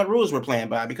depends on what rules we're playing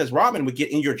by, because Rodman would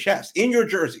get in your chest, in your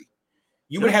jersey.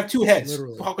 You would have two heads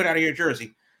poking out of your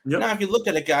jersey. Yep. Now, if you look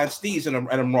at a guy and sneeze and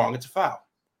I'm wrong, it's a foul.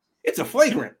 It's a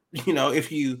flagrant,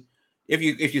 if you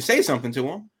say something to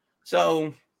him.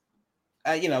 So,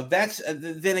 that's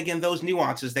then again, those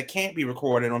nuances that can't be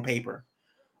recorded on paper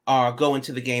go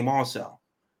into the game also,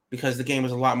 because the game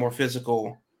is a lot more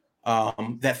physical.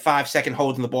 That 5-second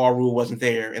hold in the ball rule wasn't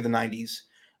there in the 90s.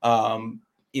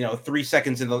 3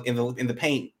 seconds in the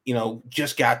paint,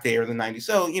 just got there in the 90s.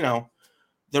 So,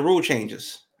 the rule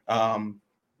changes,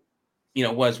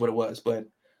 was what it was. But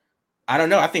I don't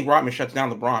know. I think Rodman shuts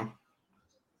down LeBron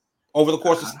over the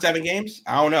course of 7 games.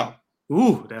 I don't know.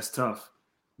 Ooh, that's tough.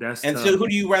 So who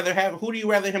do you rather have? Who do you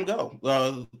rather him go?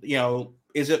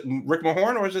 Is it Rick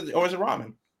Mahorn or is it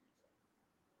Rodman?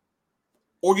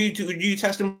 Or do you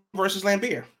test him versus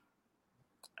Lambeer?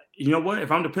 You know what?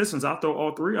 If I'm the Pistons, I'll throw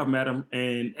all 3 of them at him,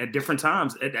 and at different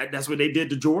times. That's what they did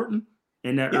to Jordan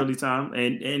in that early time,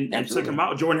 and took him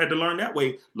out. Jordan had to learn that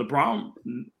way. LeBron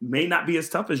may not be as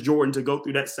tough as Jordan to go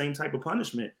through that same type of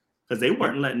punishment, because they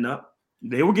weren't letting up.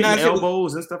 They were getting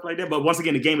elbows and stuff like that. But once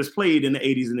again, the game is played in the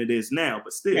 80s and it is now.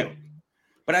 But still. Yeah.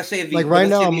 But I say right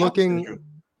now, I'm looking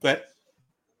at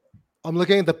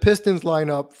the Pistons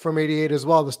lineup from 88 as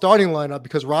well, the starting lineup,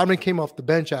 because Rodman came off the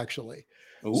bench, actually.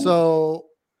 Ooh. So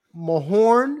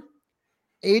Mahorn,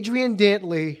 Adrian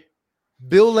Dantley,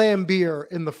 Bill Lambier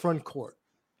in the front court.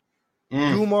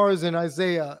 Dumars and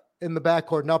Isaiah in the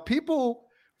backcourt. Now, people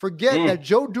forget that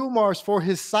Joe Dumars, for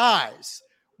his size,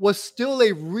 was still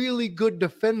a really good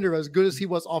defender, as good as he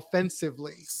was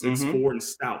offensively. 6'4" and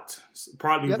stout.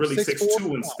 Probably really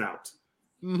 6'2" and stout.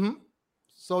 Mm-hmm.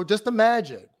 So just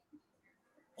imagine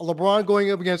LeBron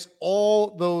going up against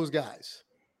all those guys.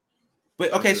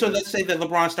 But okay, so let's say that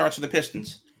LeBron starts for the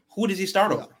Pistons. Who does he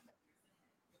start over?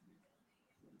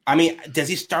 I mean, does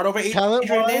he start over Adrian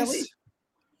Dantley?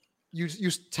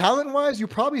 Talent-wise, you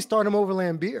probably start him over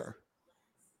Lambeer.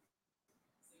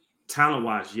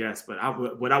 Talent-wise, yes, but I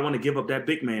want to give up that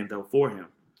big man though for him.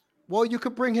 Well, you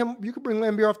could bring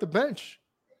Lambeer off the bench.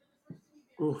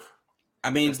 Oof. I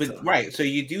mean, right. So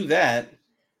you do that,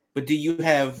 but do you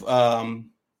have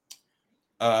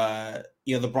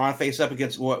LeBron face up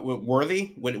against what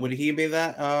Worthy? Would he be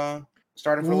that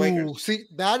starting for Lakers? See,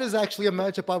 that is actually a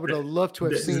matchup I would have loved to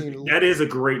have seen. That is a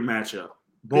great matchup.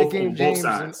 Both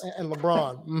sides. And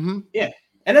LeBron. Mm-hmm. Yeah.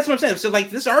 And that's what I'm saying. So,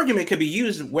 this argument could be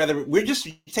used whether we're just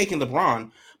taking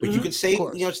LeBron, but you could say,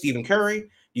 Stephen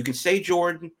Curry, you could say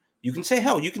Jordan, you can say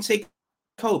you can say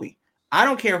Kobe. I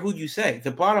don't care who you say. The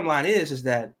bottom line is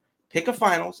that pick a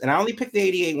finals, and I only picked the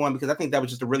 88 one because I think that was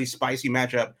just a really spicy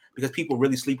matchup because people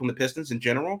really sleep on the Pistons in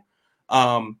general.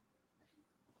 But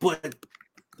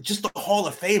just the Hall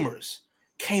of Famers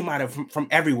came out of from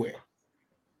everywhere.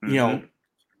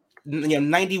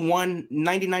 91,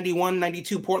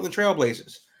 92 Portland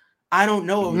Trailblazers. I don't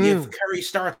know if Curry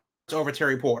starts over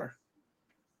Terry Porter.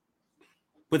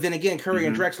 But then again, Curry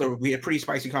and Drexler would be a pretty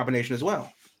spicy combination as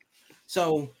well.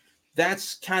 So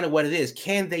that's kind of what it is.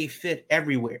 Can they fit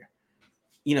everywhere?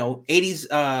 80s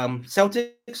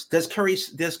Celtics. Does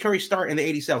Curry start in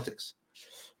the 80s Celtics?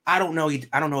 I don't know.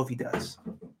 I don't know if he does.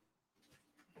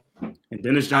 And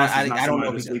Dennis Johnson is not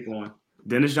somebody to sleep on.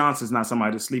 Dennis Johnson's not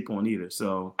somebody to sleep on either.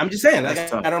 So I'm just saying,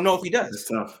 I don't know if he does. It's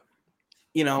tough.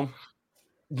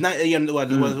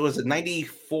 Was it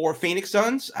 94 Phoenix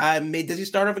Suns? Does he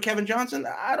start over Kevin Johnson?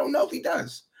 I don't know if he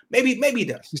does. Maybe he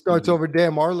does. He starts over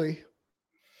Dan Marley.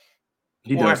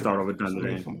 He does start over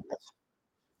Thunder.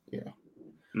 Yeah.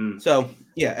 So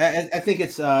I think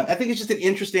it's just an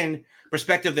interesting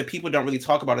perspective that people don't really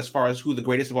talk about as far as who the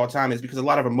greatest of all time is, because a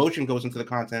lot of emotion goes into the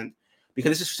content.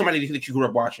 Because this is somebody that you grew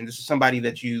up watching. This is somebody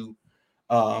that you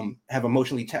have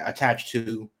emotionally attached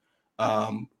to,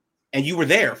 and you were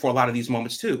there for a lot of these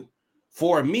moments too.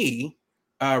 For me,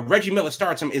 Reggie Miller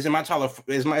is in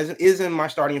my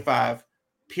starting 5.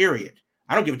 Period.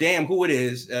 I don't give a damn who it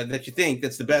is that you think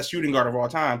that's the best shooting guard of all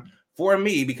time. For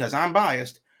me, because I'm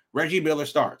biased, Reggie Miller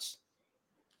starts.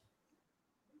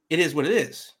 It is what it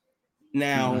is.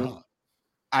 Now,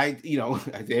 there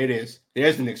it is.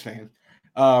 There's the Knicks fan.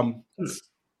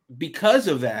 Because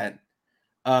of that,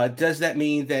 does that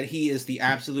mean that he is the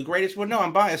absolute greatest? Well, no,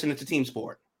 I'm biased, and it's a team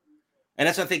sport. And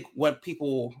that's, I think, what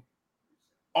people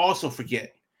also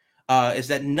forget is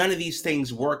that none of these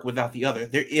things work without the other.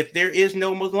 If there is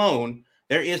no Malone,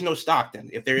 there is no Stockton.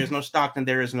 If there is no Stockton,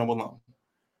 there is no Malone.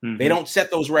 Mm-hmm. They don't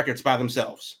set those records by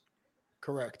themselves.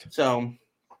 Correct. So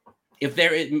if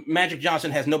Magic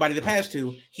Johnson has nobody to pass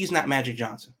to, he's not Magic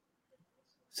Johnson.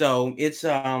 So it's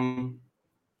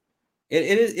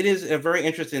it is a very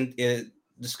interesting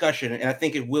discussion, and I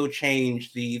think it will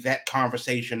change that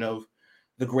conversation of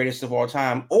the greatest of all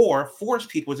time, or force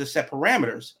people to set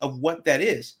parameters of what that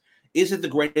is. is it the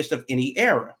greatest of any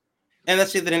era? And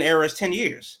let's say that an era is 10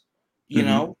 years. You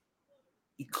know,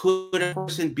 could a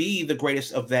person be the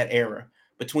greatest of that era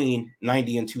between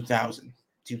 90 and 2000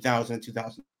 and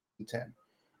 2010?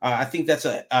 I think that's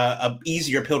a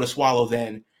easier pill to swallow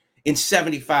than in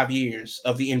 75 years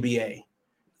of the NBA,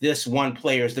 this one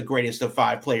player is the greatest of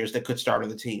 5 players that could start on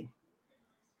the team.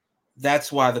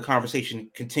 That's why the conversation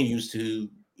continues to,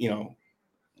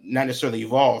 not necessarily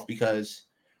evolve, because,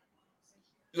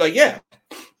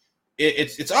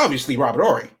 it's obviously Robert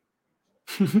Horry.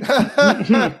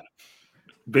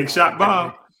 Big Shot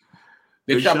Bob.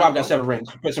 Big Shot Bob got 7 rings.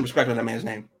 Put some respect on that man's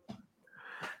name.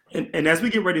 And as we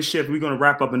get ready to shift, we're going to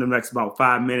wrap up in the next about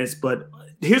 5 minutes. But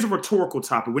here's a rhetorical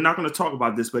topic. We're not going to talk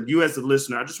about this, but you as the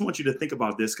listener, I just want you to think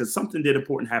about this, because something did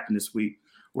important happen this week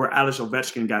where Alex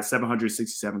Ovechkin got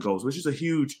 767 goals, which is a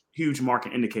huge, huge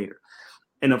market indicator.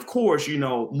 And of course,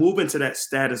 moving to that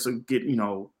status of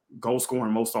goal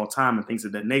scoring most all time and things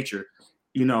of that nature,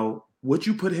 would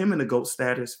you put him in the GOAT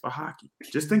status for hockey?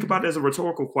 Just think about it as a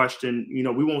rhetorical question.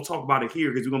 We won't talk about it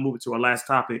here because we're going to move it to our last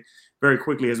topic very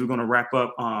quickly as we're going to wrap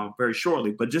up very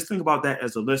shortly. But just think about that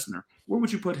as a listener. Where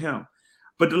would you put him?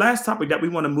 But the last topic that we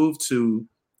want to move to,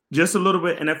 just a little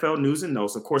bit NFL news and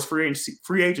notes. Of course, free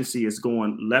agency is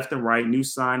going left and right, new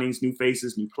signings, new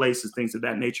faces, new places, things of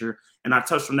that nature. And I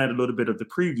touched on that a little bit of the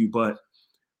preview. But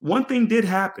one thing did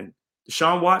happen.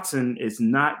 Deshaun Watson is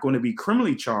not going to be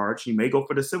criminally charged. He may go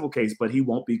for the civil case, but he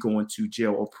won't be going to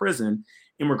jail or prison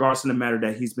in regards to the matter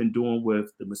that he's been doing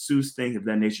with the masseuse thing of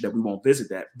that nature, that we won't visit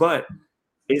that. But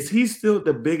is he still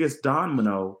the biggest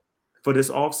domino for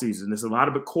this offseason? There's a lot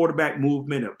of quarterback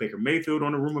movement of Baker Mayfield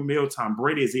on the rumor mill. Tom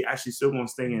Brady, is he actually still going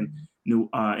to stay in New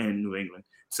England,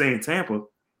 stay in Tampa?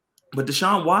 But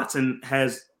Deshaun Watson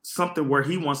has something where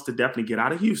he wants to definitely get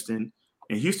out of Houston,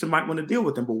 and Houston might want to deal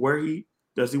with him, but where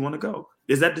does he want to go?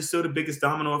 Is that still the biggest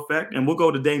domino effect? And we'll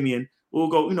go to Damian. We'll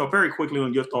go, very quickly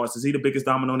on your thoughts. Is he the biggest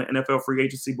domino in the NFL free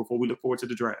agency before we look forward to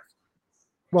the draft?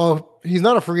 Well, he's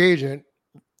not a free agent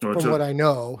from what I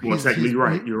know. Well, technically,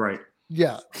 you're right.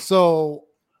 Yeah. So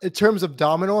in terms of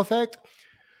domino effect,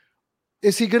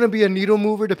 is he going to be a needle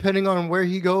mover depending on where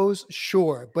he goes?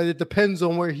 Sure. But it depends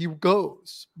on where he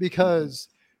goes, because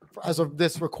as of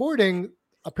this recording,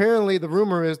 apparently the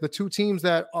rumor is the 2 teams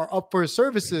that are up for his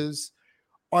services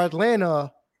are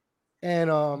Atlanta and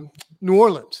New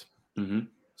Orleans. Mm-hmm.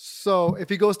 So if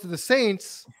he goes to the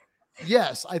Saints,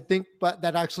 yes, I think, but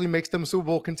that actually makes them a Super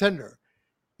Bowl contender.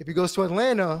 If he goes to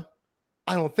Atlanta,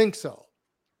 I don't think so.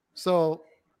 So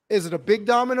is it a big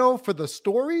domino for the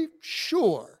story?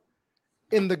 Sure.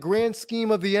 In the grand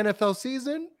scheme of the NFL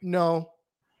season, no.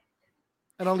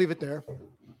 And I'll leave it there.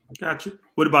 Gotcha.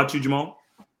 What about you, Jamal?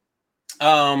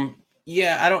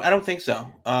 Yeah, I don't think so.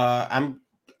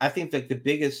 I think that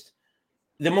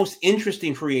the most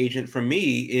interesting free agent for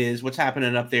me is what's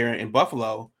happening up there in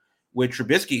Buffalo with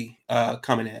Trubisky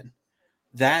coming in.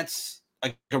 That's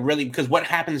like because what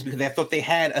happens, because I thought they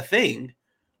had a thing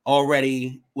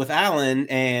already with Allen,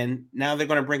 and now they're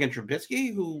going to bring in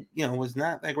Trubisky, who was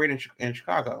not that great in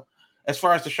Chicago. As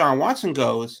far as Deshaun Watson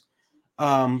goes,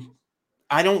 I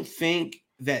don't think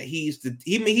that he's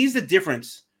the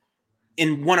difference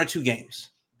in 1 or 2 games.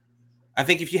 I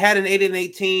think if you had an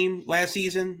 8-8 team last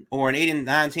season, or an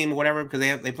 8-9 team or whatever, because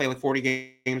they play like 40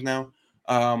 games now,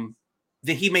 then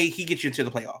he gets you into the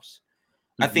playoffs.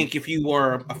 Mm-hmm. I think if you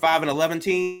were a 5-11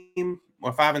 team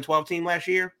or 5-12 team last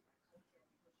year,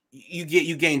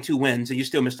 you gain 2 wins and you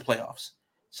still miss the playoffs.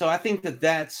 So I think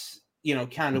that's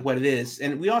kind of what it is,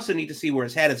 and we also need to see where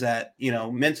his head is at,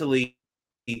 mentally,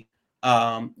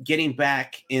 getting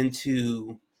back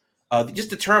into just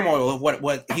the turmoil of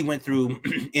what he went through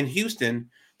in Houston,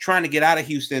 trying to get out of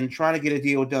Houston, trying to get a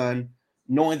deal done,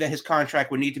 knowing that his contract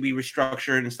would need to be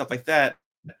restructured and stuff like that.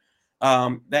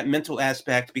 That mental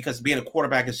aspect, because being a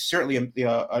quarterback is certainly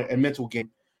a mental game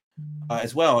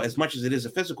as well, as much as it is a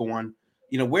physical one.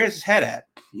 Where's his head at?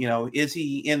 Is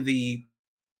he in the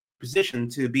position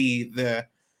to be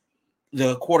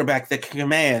the quarterback that can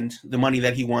command the money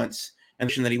that he wants and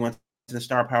the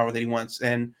star power that he wants?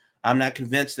 And I'm not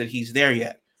convinced that he's there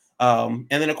yet. And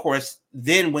then, of course,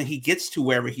 when he gets to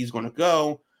wherever he's going to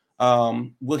go,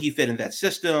 will he fit in that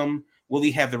system? Will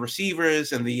he have the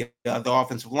receivers and the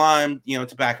offensive line,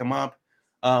 to back him up?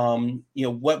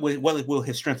 What will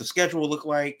his strength of schedule look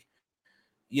like?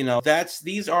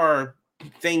 These are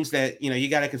things that, you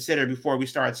got to consider before we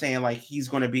start saying like he's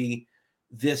going to be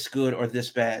this good or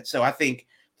this bad. So I think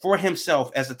for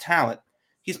himself as a talent,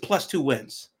 he's +2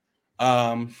 wins.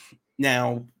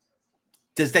 Now,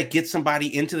 does that get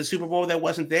somebody into the Super Bowl that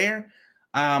wasn't there?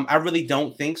 I really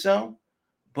don't think so.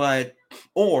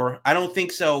 Or I don't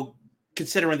think so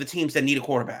considering the teams that need a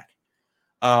quarterback.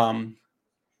 But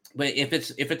if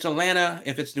it's Atlanta,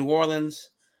 if it's New Orleans,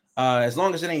 as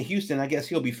long as it ain't Houston, I guess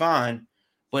he'll be fine.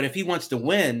 But if he wants to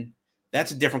win,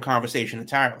 that's a different conversation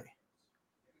entirely.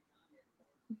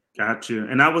 Got you.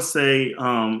 And I would say,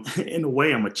 in a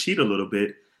way, I'm going to cheat a little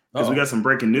bit because we got some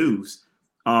breaking news.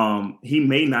 He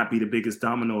may not be the biggest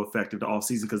domino effect of the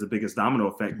offseason because the biggest domino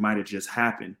effect might have just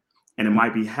happened. And it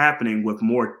might be happening with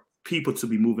more people to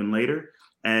be moving later.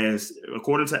 As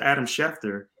according to Adam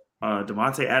Schefter,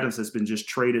 Davante Adams has been just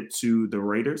traded to the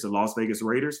Raiders, the Las Vegas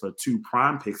Raiders, for 2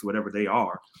 prime picks, whatever they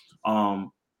are.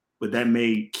 But that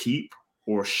may keep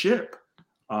or ship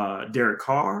Derek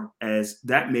Carr, as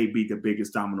that may be the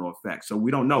biggest domino effect. So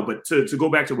we don't know. But to go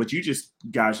back to what you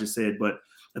guys just said, but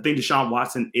I think Deshaun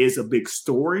Watson is a big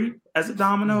story as a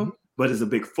domino, but as a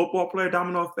big football player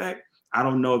domino effect. I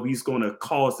don't know if he's going to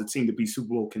cause the team to be Super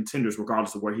Bowl contenders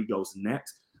regardless of where he goes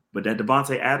next. But that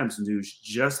Davante Adams news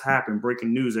just happened,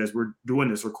 breaking news as we're doing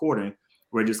this recording,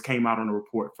 where it just came out on a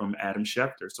report from Adam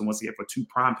Schefter. So once again, for 2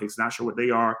 prime picks, not sure what they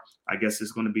are. I guess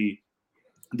it's going to be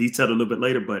detailed a little bit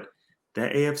later, but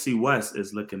that AFC West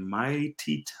is looking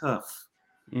mighty tough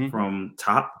from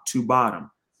top to bottom.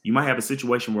 You might have a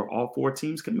situation where all 4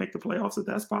 teams can make the playoffs if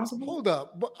that's possible. Hold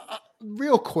up.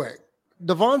 Real quick.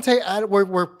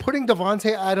 We're putting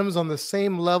Davante Adams on the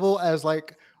same level as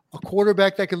like a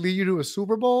quarterback that could lead you to a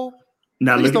Super Bowl.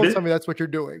 Now, please don't tell me that's what you're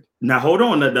doing. Now, hold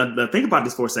on. Think about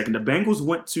this for a second. The Bengals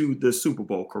went to the Super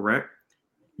Bowl, correct?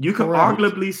 You can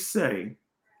arguably say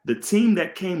the team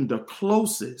that came the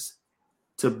closest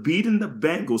to beating the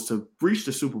Bengals to reach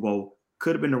the Super Bowl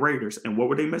could have been the Raiders. And what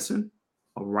were they missing?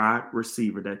 A wide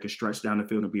receiver that could stretch down the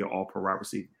field and be an all-pro wide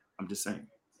receiver. I'm just saying.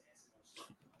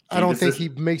 I don't think he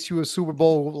makes you a Super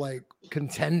Bowl like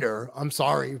contender. I'm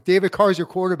sorry. If David Carr's your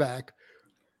quarterback,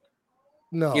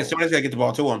 no. Yeah, somebody's got to get the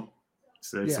ball to him.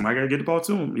 So somebody got to get the ball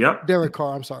to him. Yep. Derek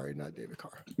Carr. I'm sorry, not David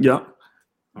Carr. Yep.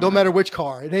 Don't matter which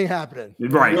car. It ain't happening.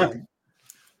 Right. Yeah.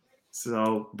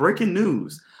 So breaking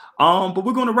news. But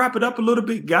we're going to wrap it up a little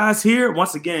bit, guys. Here,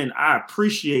 once again, I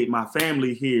appreciate my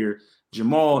family here,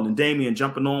 Jamal and Damian,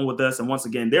 jumping on with us. And once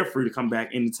again, they're free to come back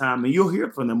anytime. And you'll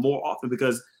hear from them more often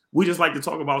because we just like to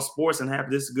talk about sports and have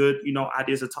this good,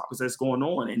 ideas and topics that's going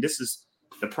on. And this is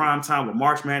the prime time with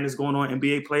March Madness going on,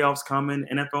 NBA playoffs coming,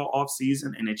 NFL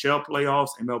offseason, NHL playoffs,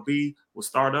 MLB will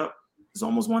start up. It's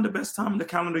almost one of the best time in the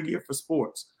calendar year for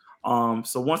sports.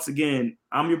 So once again,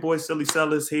 I'm your boy, Silly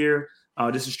Sellers here.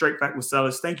 This is Straight Fact with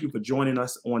Sellers. Thank you for joining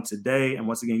us on today. And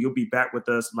once again, you'll be back with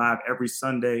us live every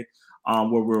Sunday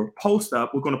where we'll post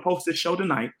up. We're going to post this show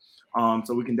tonight.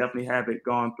 So we can definitely have it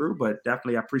gone through. But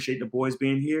definitely, I appreciate the boys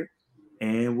being here.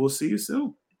 And we'll see you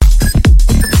soon.